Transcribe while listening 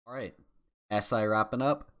Alright, SI wrapping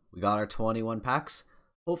up. We got our 21 packs.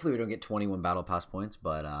 Hopefully we don't get 21 battle pass points,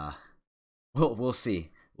 but we'll see.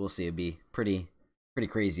 We'll see. It'd be pretty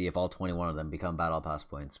crazy if all 21 of them become battle pass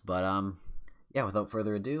points. But yeah, without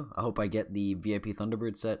further ado, I hope I get the VIP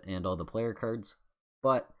Thunderbird set and all the player cards.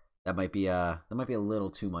 But that might be a little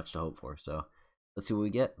too much to hope for. So let's see what we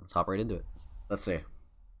get. Let's hop right into it. Let's see.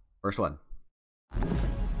 First one.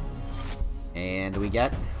 And we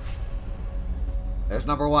get, there's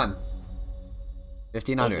number 1.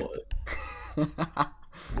 1500. Oh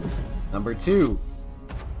number 2.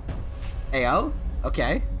 AO.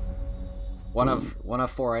 Okay. One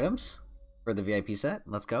of 4 items for the VIP set.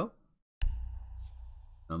 Let's go.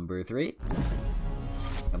 Number 3.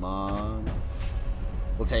 Come on.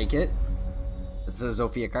 We'll take it. This is a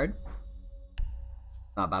Zofia card.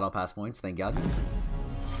 Not battle pass points, thank God.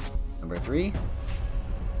 Number 3.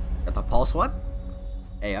 Got the Pulse one.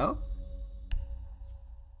 AO.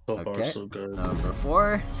 So far, so good. Number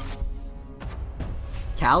 4.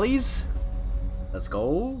 Callies. Let's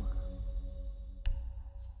go.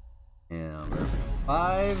 And number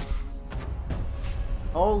 5.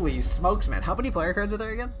 Holy smokes, man. How many player cards are there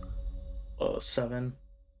again? 7.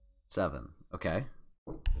 7. Okay.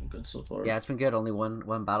 Been good so far. Yeah, it's been good. Only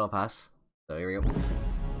one battle pass. So here we go.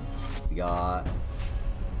 We got...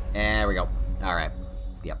 There we go. Alright.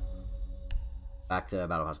 Yep. Back to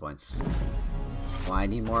battle pass points. Oh, I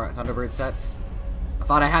need more Thunderbird sets. I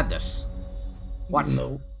thought I had this. What?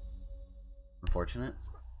 No. Unfortunate.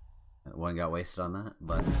 One got wasted on that,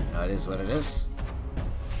 but you know, it is what it is.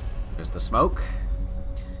 There's the smoke.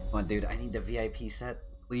 Come on, dude. I need the VIP set,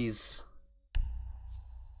 please.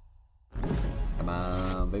 Come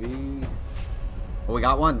on, baby. Oh, we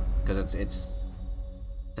got one because it's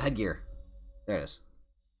headgear. There it is.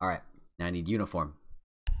 All right. Now I need uniform.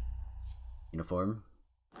 Uniform.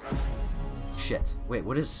 Shit. Wait,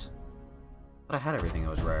 what is... I thought I had everything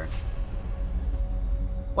that was rare.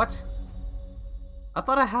 What? I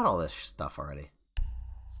thought I had all this stuff already.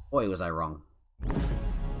 Boy, was I wrong.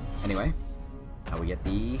 Anyway. Now we get the...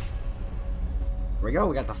 Here we go.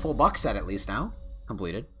 We got the full box set at least now.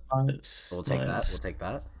 Completed. Nice. So we'll take that. We'll take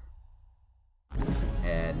that.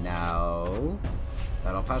 And now...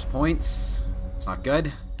 Battle pass points. It's not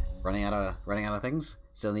good. Running out of things.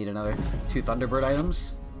 Still need another 2 Thunderbird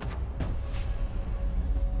items.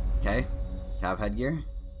 Okay. Cav headgear.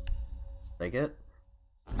 Take it.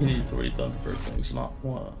 You need 3 Thunderbird things, not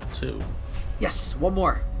 1, 2. Yes! One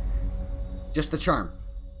more! Just the charm.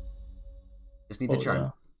 Just need the charm. Yeah.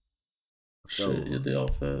 Let's go. Shit, you the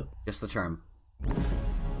outfit. Just the charm.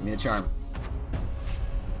 Give me the charm.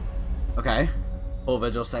 Okay. Full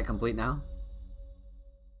vigil set complete now.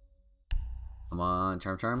 Come on,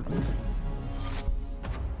 charm.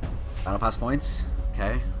 Battle pass points.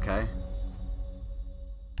 Okay, okay.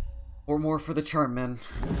 4 more for the charm, man.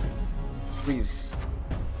 Please.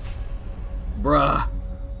 Bruh.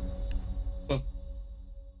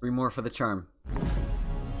 3 more for the charm.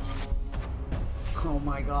 Oh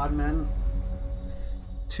my god, man.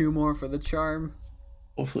 2 more for the charm.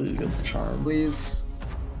 Hopefully you get the charm. Please.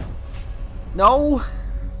 No!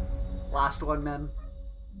 Last one, man.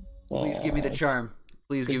 Please give me the charm.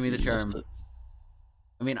 Please give me the charm.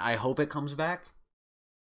 I mean, I hope it comes back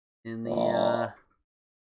in the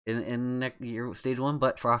in next year stage 1,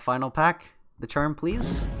 but for our final pack, the charm,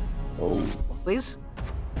 please. Oh, please.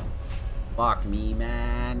 Fuck me,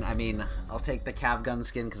 man. I mean, I'll take the Cav gun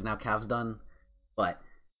skin because now Cav's done, but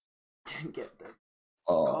didn't get the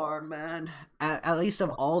card, man. At least of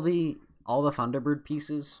all the Thunderbird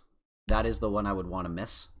pieces, that is the one I would want to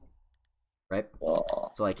miss. Right?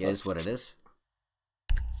 So like, it is what it is.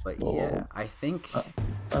 But yeah, I think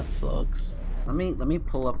that sucks. Let me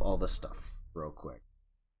pull up all the stuff real quick.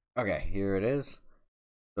 Okay, here it is.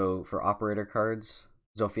 So for operator cards,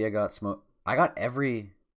 Zofia got smoke. I got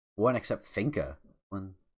every one except Finka.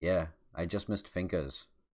 Yeah, I just missed Finka's.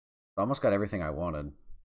 I almost got everything I wanted,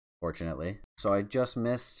 fortunately. So I just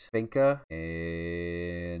missed Finka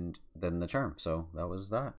and then the charm. So that was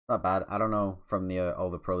that. Not bad. I don't know from the all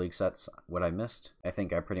the Pro League sets what I missed. I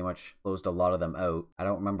think I pretty much closed a lot of them out. I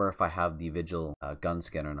don't remember if I have the Vigil gun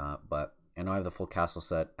skin or not, but I know I have the full Castle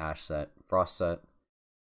set, Ash set, Frost set,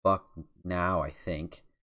 Buck now, I think.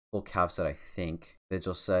 Full Cav set, I think.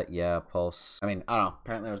 Vigil set, yeah, Pulse. I mean, I don't know.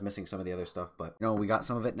 Apparently I was missing some of the other stuff, but you know, we got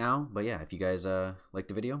some of it now. But yeah, if you guys like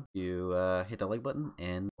the video, you hit that like button,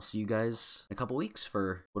 and I'll see you guys in a couple weeks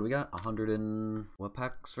for, what do we got? 100 and what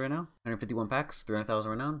packs right now? 151 packs,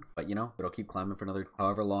 300,000 renown. But you know, it'll keep climbing for another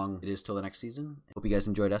however long it is till the next season. Hope you guys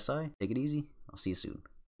enjoyed SI. Take it easy. I'll see you soon.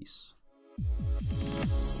 Peace.